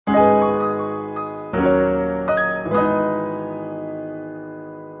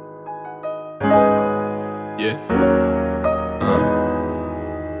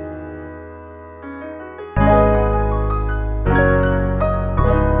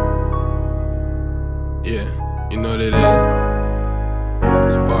You know what it is.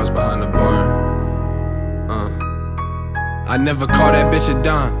 These bars behind the bar. I never call that bitch a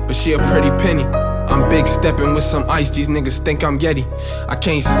dime, but she a pretty penny. I'm big stepping with some ice, these niggas think I'm Yeti. I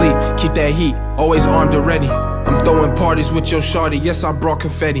can't sleep, keep that heat, always armed and ready. I'm throwing parties with your shawty, yes I brought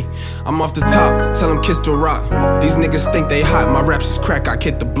confetti. I'm off the top, tell them kiss the rock. These niggas think they hot, my raps is crack, I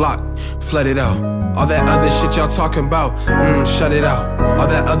hit the block. Flood it out, all that other shit y'all talking about, shut it out. All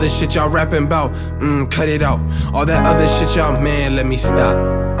that other shit y'all rapping about, cut it out. All that other shit y'all, man, let me stop.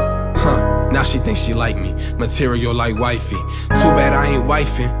 Now she thinks she like me, material like wifey. Too bad I ain't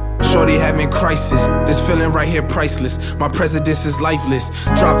wifing. Shorty having crisis, this feeling right here priceless. My president's is lifeless.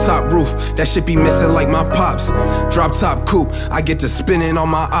 Drop top roof, that shit be missing like my pops. Drop top coupe, I get to spinning on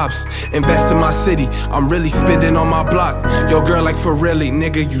my ops. Invest in my city, I'm really spending on my block. Yo girl like for really,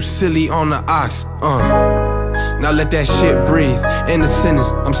 nigga you silly on the ox. Now let that shit breathe. In the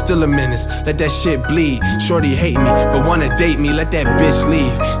sentence, I'm still a menace. Let that shit bleed. Shorty hate me, but wanna date me. Let that bitch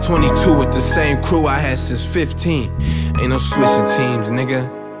leave. 22 with the same crew I had since 15. Ain't no switching teams, nigga.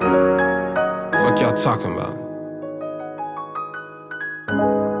 Fuck y'all talking about?